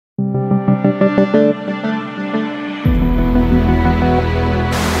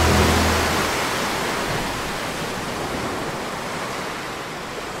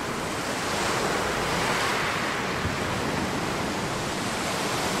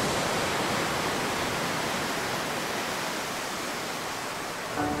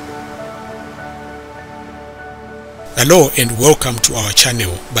Hello and welcome to our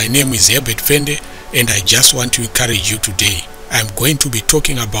channel. My name is Herbert Pfende and I just want to encourage you today. I'm going to be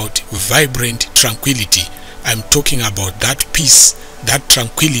talking about vibrant tranquility. I'm talking about that peace, that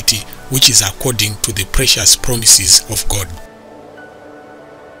tranquility which is according to the precious promises of God.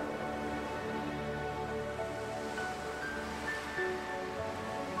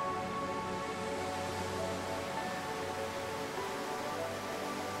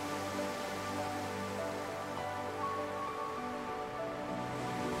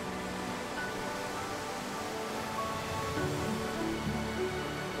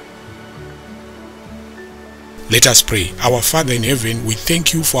 Let us pray. Our Father in heaven, we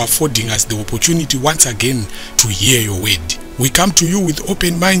thank you for affording us the opportunity once again to hear your word. We come to you with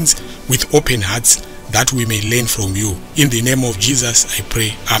open minds, with open hearts, that we may learn from you. In the name of Jesus, I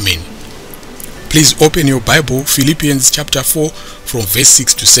pray. Amen. Please open your Bible, Philippians chapter 4, from verse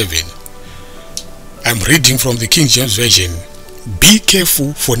 6 to 7. I'm reading from the King James Version. Be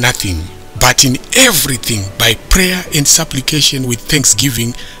careful for nothing, but in everything, by prayer and supplication with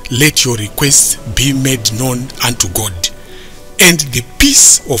thanksgiving, let your requests be made known unto God. And the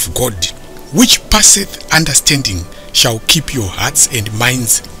peace of God, which passeth understanding, shall keep your hearts and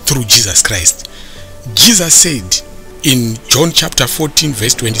minds through Jesus Christ. Jesus said in John chapter 14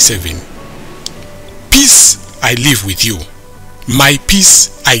 verse 27, Peace I leave with you, my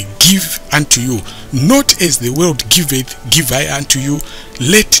peace I give unto you, not as the world giveth, give I unto you.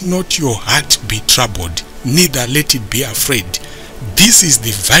 Let not your heart be troubled, neither let it be afraid. This is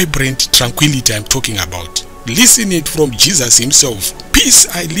the vibrant tranquility I'm talking about. Listen it from Jesus himself. Peace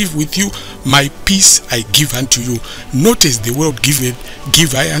I leave with you, my peace I give unto you. Not as the world giveth,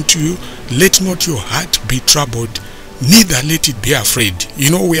 give I unto you. Let not your heart be troubled, neither let it be afraid.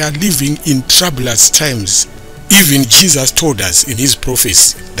 You know, we are living in troublous times. Even Jesus told us in his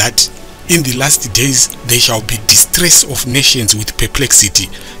prophecy that in the last days there shall be distress of nations with perplexity.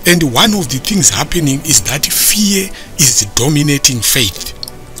 And one of the things happening is that fear is dominating faith.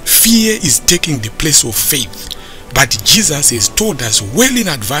 Fear is taking the place of faith. But Jesus has told us well in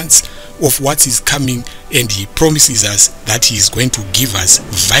advance of what is coming, and he promises us that he is going to give us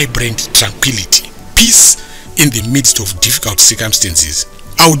vibrant tranquility, peace in the midst of difficult circumstances.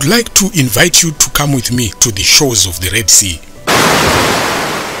 I would like to invite you to come with me to the shores of the Red Sea.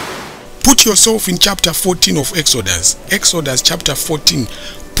 Put yourself in chapter 14 of Exodus. Exodus chapter 14.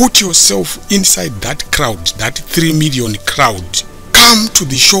 Put yourself inside that crowd, that 3 million crowd. Come to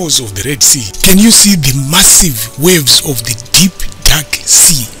the shores of the Red Sea. Can you see the massive waves of the deep, dark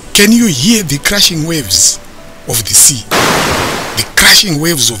sea? Can you hear the crashing waves of the sea? The crashing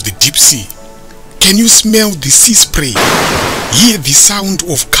waves of the deep sea. Can you smell the sea spray? Hear the sound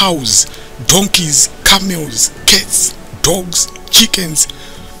of cows, donkeys, camels, cats, dogs, chickens,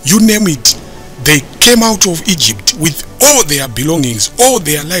 you name it. They came out of Egypt with all their belongings, all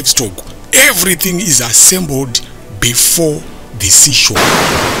their livestock. Everything is assembled before the seashore.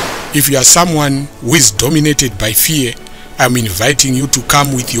 If you are someone who is dominated by fear, I'm inviting you to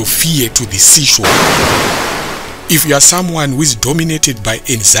come with your fear to the seashore. If you are someone who is dominated by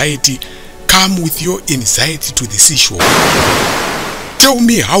anxiety, come with your anxiety to the seashore. Tell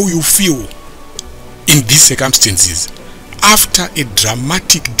me how you feel in these circumstances. After a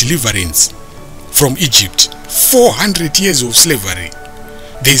dramatic deliverance from Egypt, 400 years of slavery,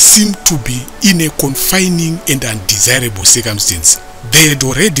 they seem to be in a confining and undesirable circumstance. They had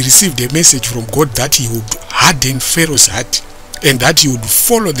already received a message from God that he would harden Pharaoh's heart and that he would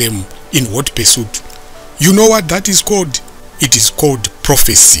follow them in hot pursuit. You know what that is called? It is called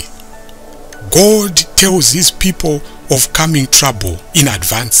prophecy. God tells his people of coming trouble in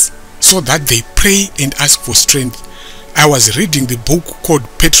advance so that they pray and ask for strength. I was reading the book called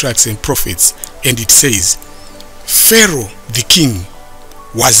Patriarchs and Prophets, and it says, Pharaoh the king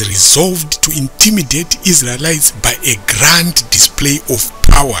was resolved to intimidate Israelites by a grand display of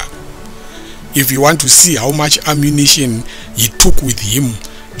power. If you want to see how much ammunition he took with him,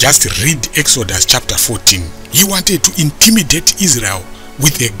 just read Exodus chapter 14. He wanted to intimidate Israel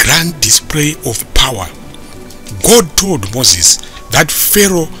with a grand display of power. God told Moses that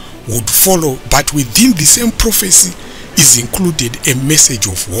Pharaoh would follow, but within the same prophecy is included a message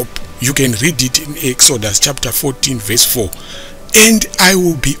of hope. You can read it in Exodus chapter 14 verse 4. And I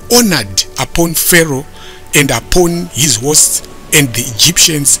will be honored upon Pharaoh and upon his hosts, and the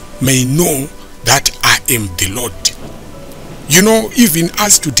Egyptians may know that I am the Lord. You know, even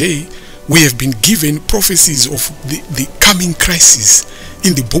us today, we have been given prophecies of the coming crisis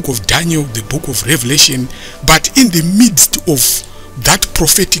in the book of Daniel, the book of Revelation, but in the midst of that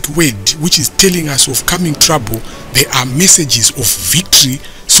prophetic word which is telling us of coming trouble, there are messages of victory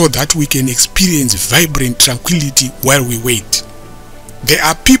so that we can experience vibrant tranquility while we wait. There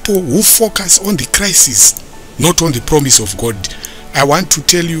are people who focus on the crisis, not on the promise of God. I want to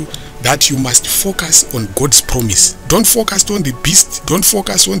tell you that you must focus on God's promise. Don't focus on the beast. Don't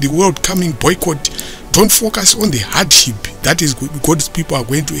focus on the world coming boycott. Don't focus on the hardship that is God's people are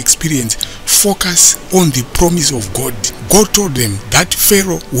going to experience. Focus on the promise of God. God told them that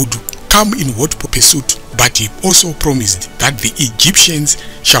Pharaoh would come in hot pursuit, but he also promised that the Egyptians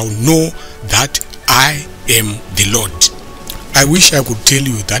shall know that I am the Lord. I wish I could tell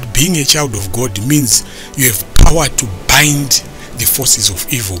you that being a child of God means you have power to bind the forces of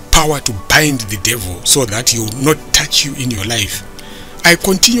evil, power to bind the devil so that he will not touch you in your life. I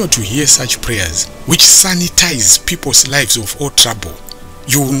continue to hear such prayers which sanitize people's lives of all trouble.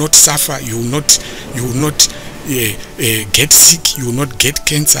 You will not suffer, you will not get sick, you will not get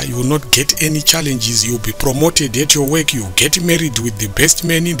cancer, you will not get any challenges, you will be promoted at your work, you will get married with the best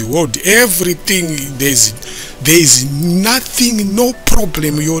man in the world, everything, there is nothing, no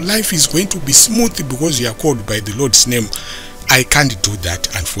problem. Your life is going to be smooth because you are called by the Lord's name. I can't do that,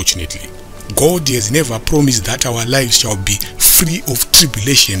 unfortunately. God has never promised that our lives shall be free of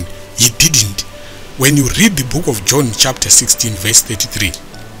tribulation. He didn't. When you read the book of John chapter 16 verse 33,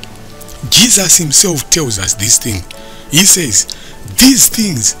 Jesus himself tells us this thing. He says, these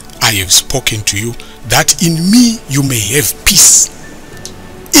things I have spoken to you, that in me you may have peace.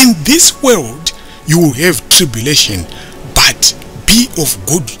 In this world you will have tribulation, but be of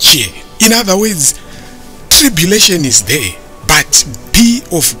good cheer. In other words, tribulation is there, but be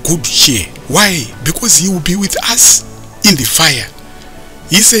of good cheer. Why? Because he will be with us in the fire.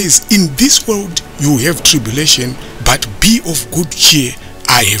 He says, in this world you have tribulation, but be of good cheer.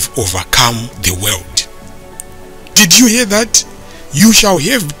 I have overcome the world. Did you hear that? You shall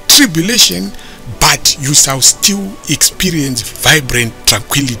have tribulation, but you shall still experience vibrant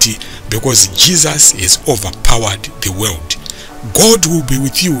tranquility because Jesus has overpowered the world. God will be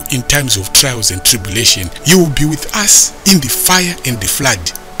with you in times of trials and tribulation. He will be with us in the fire and the flood.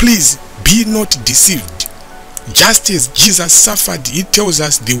 Please be not deceived. Just as Jesus suffered, he tells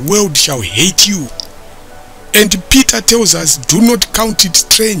us the world shall hate you. And Peter tells us, do not count it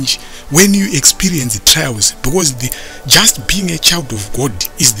strange when you experience the trials, because just being a child of God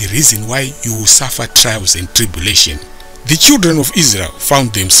is the reason why you will suffer trials and tribulation. The children of Israel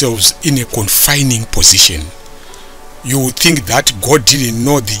found themselves in a confining position. You would think that God didn't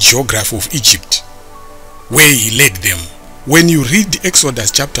know the geography of Egypt, where he led them. When you read Exodus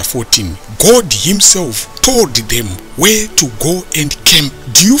chapter 14, God himself told them where to go and camp.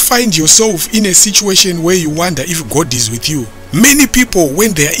 Do you find yourself in a situation where you wonder if God is with you? Many people,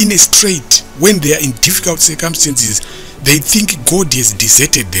 when they are in a strait, when they are in difficult circumstances, they think God has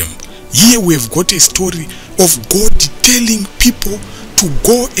deserted them. Here we have got a story of God telling people to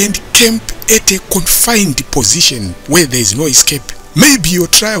go and camp at a confined position where there is no escape. Maybe your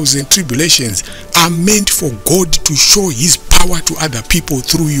trials and tribulations are meant for God to show his power to other people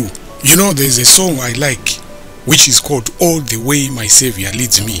through you. You know, there's a song I like which is called All the Way My Savior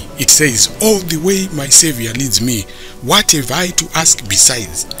Leads Me. It says, all the way my Savior leads me, what have I to ask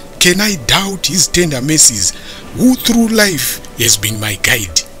besides? Can I doubt his tender mercies, who through life has been my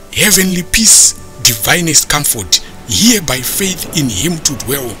guide? Heavenly peace, divinest comfort, here by faith in him to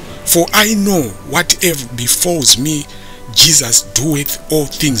dwell. For I know whatever befalls me, Jesus doeth all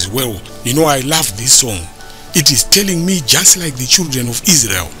things well. You know, I love this song. It is telling me, just like the children of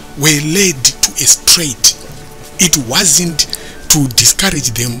Israel were led to a strait, it wasn't to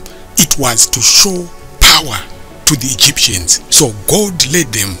discourage them, it was to show power to the Egyptians. So God led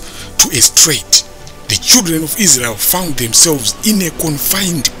them to a strait. The children of Israel found themselves in a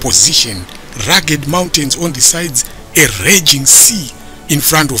confined position, rugged mountains on the sides, a raging sea in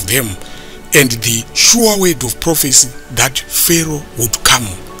front of them, and the sure word of prophecy that Pharaoh would come.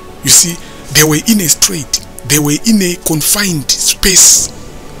 You see, they were in a strait, they were in a confined space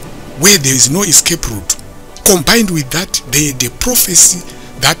where there is no escape route. Combined with that, they had a prophecy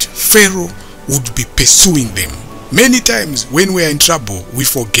that Pharaoh would be pursuing them. Many times when we are in trouble, we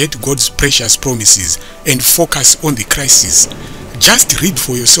forget God's precious promises and focus on the crisis. Just read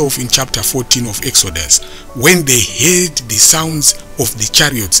for yourself in chapter 14 of Exodus. When they heard the sounds of the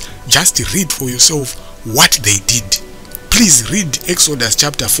chariots, just read for yourself what they did. Please read Exodus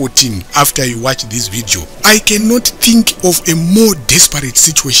chapter 14 after you watch this video. I cannot think of a more desperate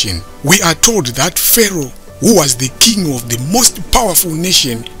situation. We are told that Pharaoh, who was the king of the most powerful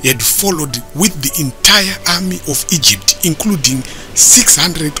nation, had followed with the entire army of Egypt, including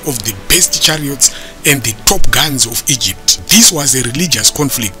 600 of the best chariots and the top guns of Egypt. This was a religious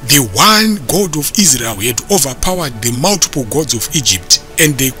conflict. The one God of Israel had overpowered the multiple gods of Egypt,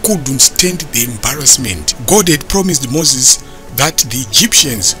 and they couldn't stand the embarrassment. God had promised Moses that the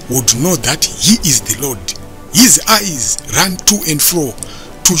Egyptians would know that he is the Lord. His eyes ran to and fro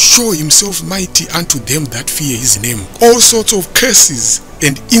to show himself mighty unto them that fear his name. All sorts of curses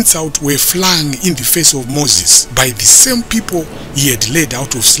and insults were flung in the face of Moses by the same people he had led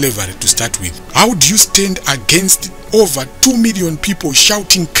out of slavery to start with. How do you stand against over 2 million people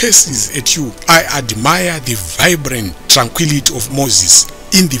shouting curses at you? I admire the vibrant tranquility of Moses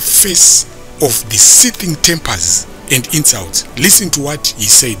in the face of the seething tempers and insults. Listen to what he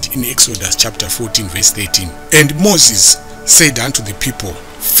said in Exodus chapter 14 verse 13. And Moses said unto the people,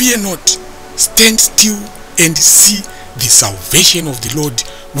 fear not, stand still and see the salvation of the Lord,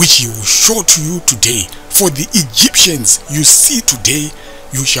 which he will show to you today. For the Egyptians you see today,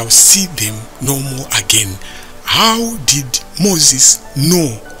 you shall see them no more again. How did Moses know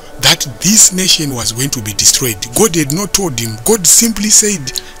that this nation was going to be destroyed? God had not told him. God simply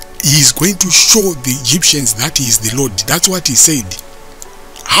said he is going to show the Egyptians that he is the Lord. That's what he said.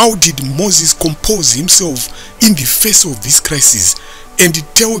 How did Moses compose himself in the face of this crisis and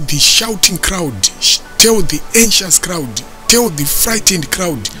tell the shouting crowd, tell the anxious crowd, tell the frightened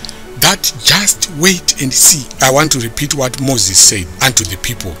crowd that just wait and see? I want to repeat what Moses said unto the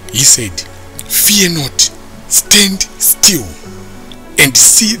people. He said, fear not, stand still and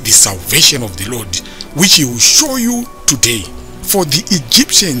see the salvation of the Lord, which he will show you today. For the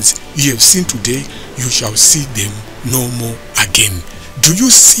Egyptians you have seen today, you shall see them no more again. Do you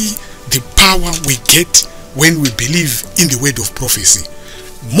see the power we get when we believe in the word of prophecy?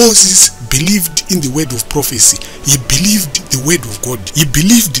 Moses believed in the word of prophecy. He believed the word of God. He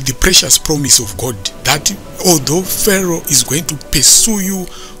believed the precious promise of God that although Pharaoh is going to pursue you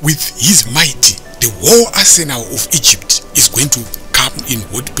with his might, the war arsenal of Egypt is going to come in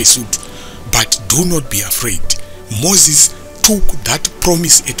hot pursuit. But do not be afraid. Moses took that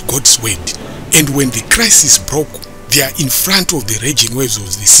promise at God's word, and when the crisis broke, they are in front of the raging waves of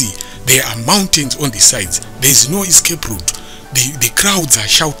the sea. There are mountains on the sides. There is no escape route. The crowds are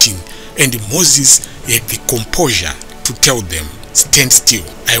shouting, and Moses had the composure to tell them, stand still.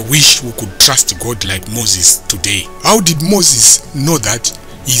 I wish we could trust God like Moses today. How did Moses know that?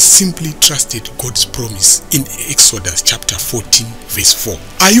 He simply trusted God's promise in Exodus chapter 14 verse 4.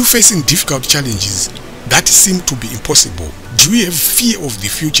 Are you facing difficult challenges that seem to be impossible? Do you have fear of the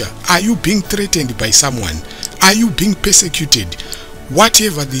future? Are you being threatened by someone? Are you being persecuted?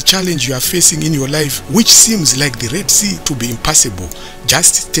 Whatever the challenge you are facing in your life, which seems like the Red Sea to be impassable,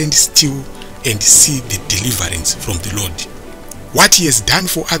 just stand still and see the deliverance from the Lord. What he has done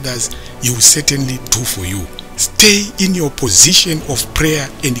for others, he will certainly do for you. Stay in your position of prayer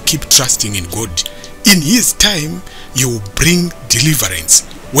and keep trusting in God. In his time, he will bring deliverance.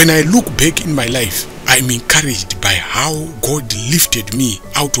 When I look back in my life, I'm encouraged by how God lifted me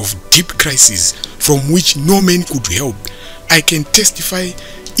out of deep crises from which no man could help. I can testify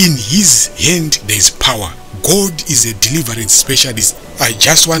in his hand there is power. God is a deliverance specialist. I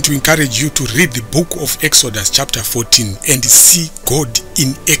just want to encourage you to read the book of Exodus chapter 14 and see God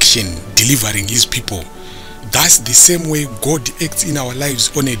in action delivering his people. That's the same way God acts in our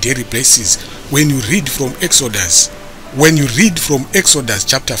lives on a daily basis. When you read from Exodus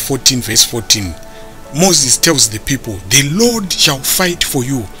chapter 14 verse 14, Moses tells the people, the Lord shall fight for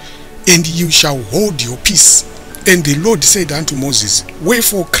you, and you shall hold your peace. And the Lord said unto Moses,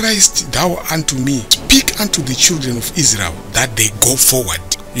 wherefore criest thou unto me? Speak unto the children of Israel that they go forward.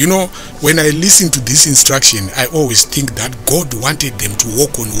 You know, when I listen to this instruction, I always think that God wanted them to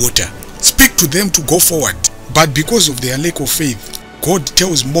walk on water. Speak to them to go forward. But because of their lack of faith, God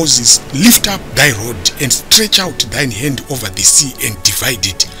tells Moses, lift up thy rod and stretch out thine hand over the sea and divide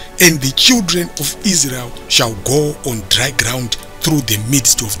it, and the children of Israel shall go on dry ground through the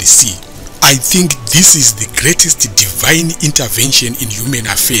midst of the sea. I think this is the greatest divine intervention in human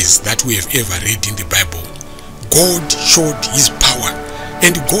affairs that we have ever read in the Bible. God showed his power,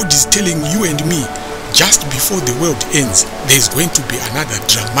 and God is telling you and me, just before the world ends, there is going to be another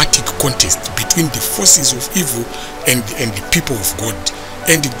dramatic contest between the forces of evil and the people of God.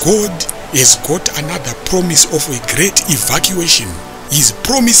 And God has got another promise of a great evacuation. He's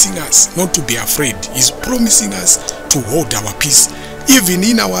promising us not to be afraid. He's promising us to hold our peace. Even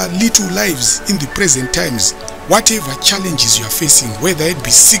in our little lives in the present times, whatever challenges you are facing, whether it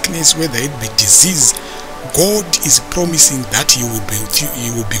be sickness, whether it be disease, God is promising that he will be with you.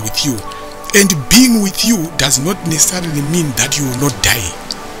 He will be with you. And being with you does not necessarily mean that you will not die.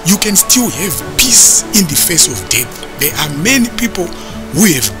 You can still have peace in the face of death. There are many people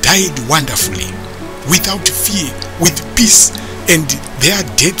who have died wonderfully. without fear, with peace, and their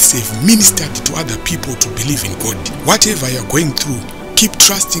deeds have ministered to other people to believe in God. Whatever you're going through, keep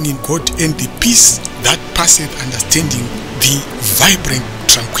trusting in God, and the peace that passeth understanding, the vibrant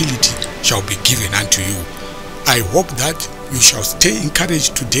tranquility shall be given unto you. I hope that you shall stay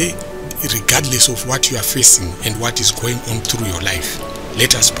encouraged today, regardless of what you are facing and what is going on through your life.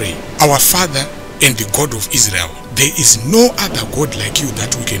 Let us pray. Our Father and the God of Israel, there is no other God like you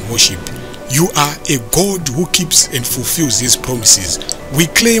that we can worship. You are a God who keeps and fulfills his promises. We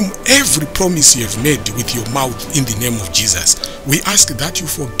claim every promise you have made with your mouth in the name of Jesus. We ask that you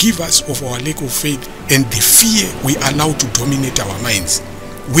forgive us of our lack of faith and the fear we allow to dominate our minds.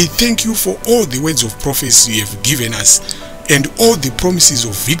 We thank you for all the words of prophecy you have given us and all the promises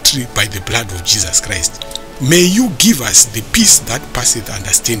of victory by the blood of Jesus Christ. May you give us the peace that passeth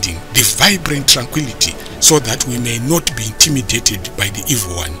understanding, the vibrant tranquility, so that we may not be intimidated by the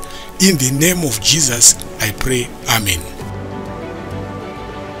evil one. In the name of Jesus, I pray. Amen.